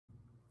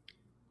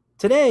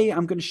Today,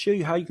 I'm going to show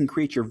you how you can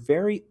create your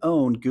very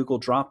own Google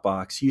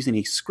Dropbox using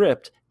a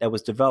script that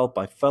was developed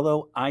by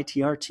fellow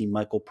ITR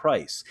Michael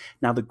Price.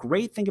 Now, the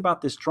great thing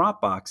about this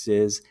Dropbox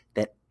is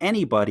that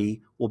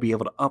anybody will be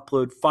able to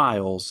upload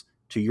files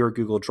to your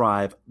Google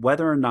Drive,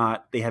 whether or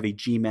not they have a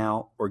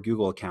Gmail or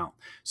Google account.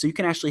 So you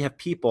can actually have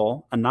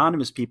people,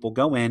 anonymous people,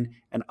 go in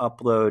and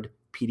upload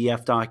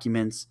PDF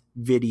documents,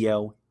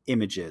 video,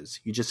 images.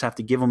 You just have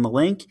to give them the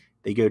link,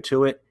 they go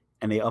to it,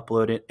 and they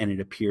upload it, and it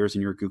appears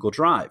in your Google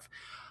Drive.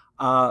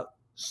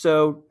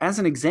 So as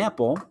an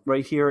example,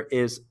 right here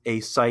is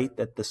a site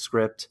that the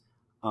script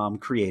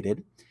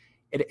created.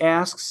 It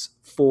asks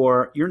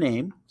for your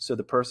name. So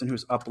the person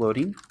who's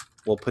uploading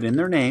will put in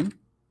their name.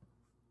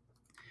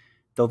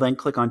 They'll then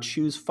click on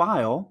Choose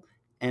File.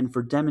 And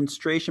for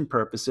demonstration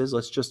purposes,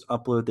 let's just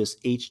upload this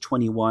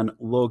H21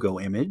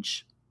 logo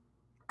image.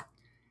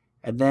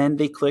 And then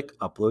they click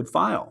Upload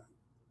File.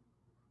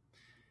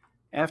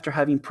 After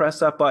having pressed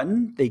that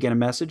button, they get a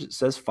message that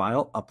says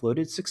File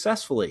uploaded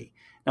successfully.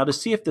 Now, to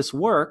see if this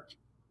worked,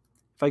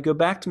 if I go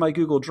back to my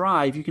Google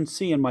Drive, you can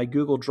see in my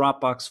Google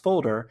Dropbox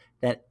folder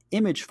that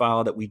image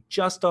file that we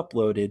just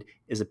uploaded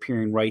is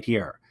appearing right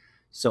here.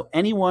 So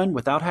anyone,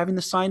 without having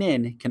to sign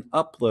in, can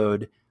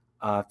upload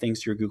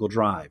things to your Google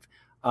Drive.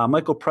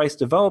 Michael Price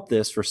developed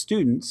this for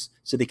students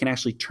so they can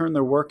actually turn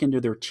their work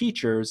into their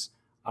teachers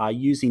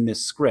using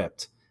this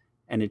script.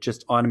 And it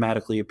just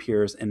automatically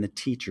appears in the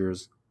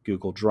teacher's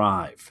Google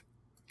Drive.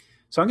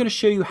 So I'm going to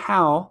show you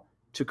how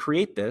to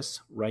create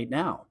this right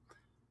now.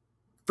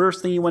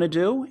 First thing you want to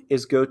do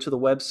is go to the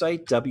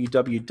website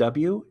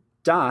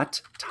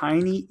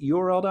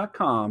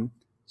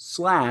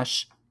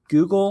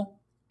www.tinyurl.com/Google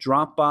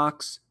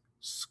Dropbox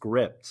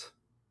script.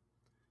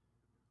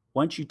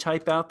 Once you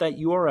type out that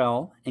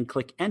URL and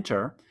click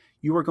enter,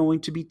 you are going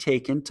to be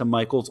taken to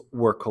Michael's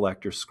work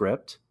collector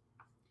script.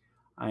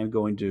 I am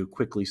going to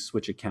quickly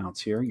switch accounts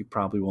here. You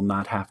probably will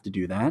not have to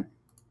do that.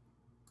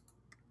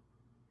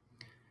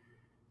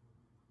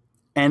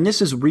 And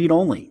this is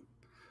read-only.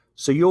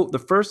 So the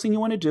first thing you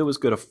want to do is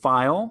go to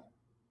File,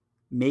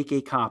 Make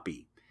a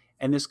Copy.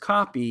 And this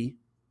copy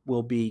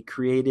will be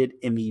created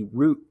in the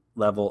root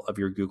level of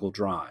your Google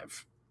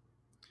Drive.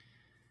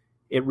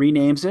 It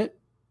renames it,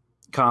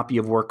 Copy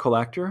of Work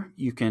Collector.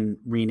 You can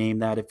rename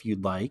that if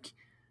you'd like.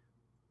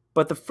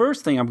 But the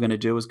first thing I'm going to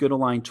do is go to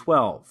line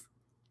 12.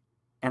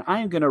 And I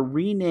am going to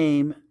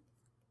rename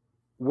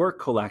Work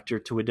Collector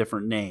to a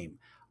different name.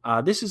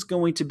 This is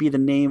going to be the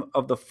name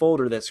of the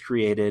folder that's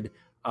created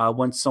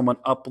when someone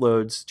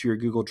uploads to your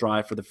Google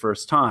Drive for the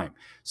first time.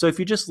 So if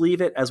you just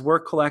leave it as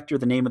Work Collector,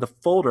 the name of the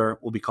folder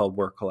will be called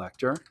Work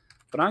Collector.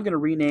 But I'm going to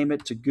rename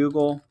it to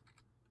Google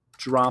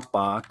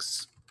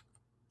Dropbox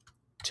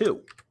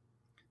 2.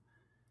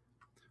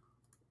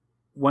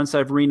 Once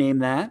I've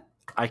renamed that,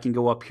 I can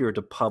go up here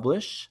to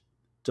Publish,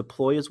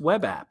 Deploy as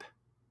Web App.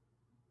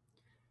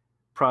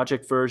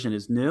 Project version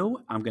is new.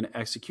 I'm going to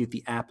execute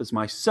the app as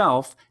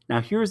myself. Now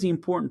here's the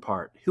important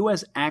part. Who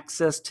has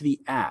access to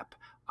the app?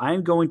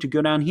 I'm going to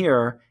go down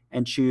here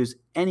and choose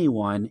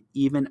anyone,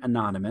 even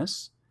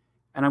anonymous,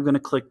 and I'm going to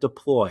click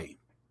Deploy.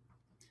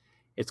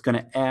 It's going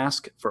to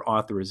ask for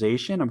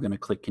authorization. I'm going to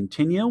click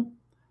Continue.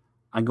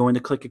 I'm going to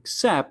click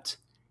Accept,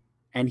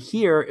 and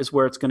here is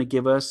where it's going to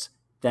give us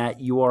that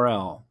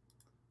URL.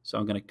 So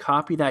I'm going to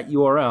copy that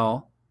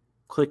URL,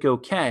 click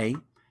OK.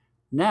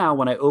 Now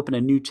when I open a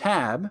new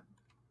tab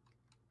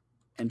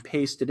and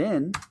paste it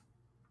in,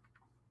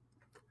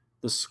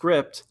 the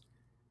script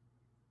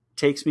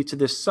takes me to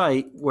this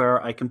site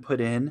where I can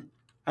put in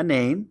a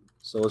name.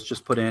 So let's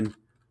just put in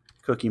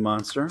Cookie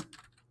Monster.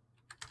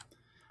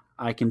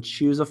 I can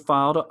choose a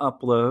file to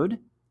upload.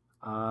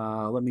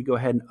 Let me go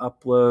ahead and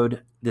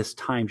upload this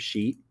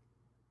timesheet.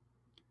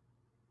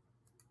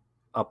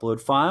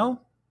 Upload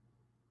file.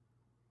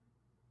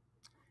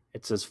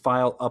 It says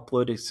file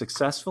uploaded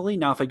successfully.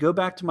 Now if I go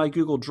back to my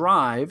Google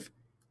Drive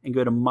and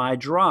go to My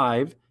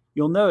Drive,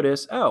 you'll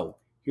notice, oh,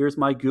 here's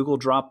my Google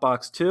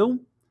Dropbox 2.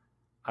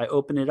 I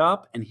open it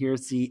up, and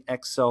here's the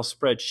Excel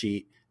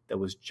spreadsheet that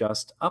was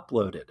just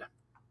uploaded.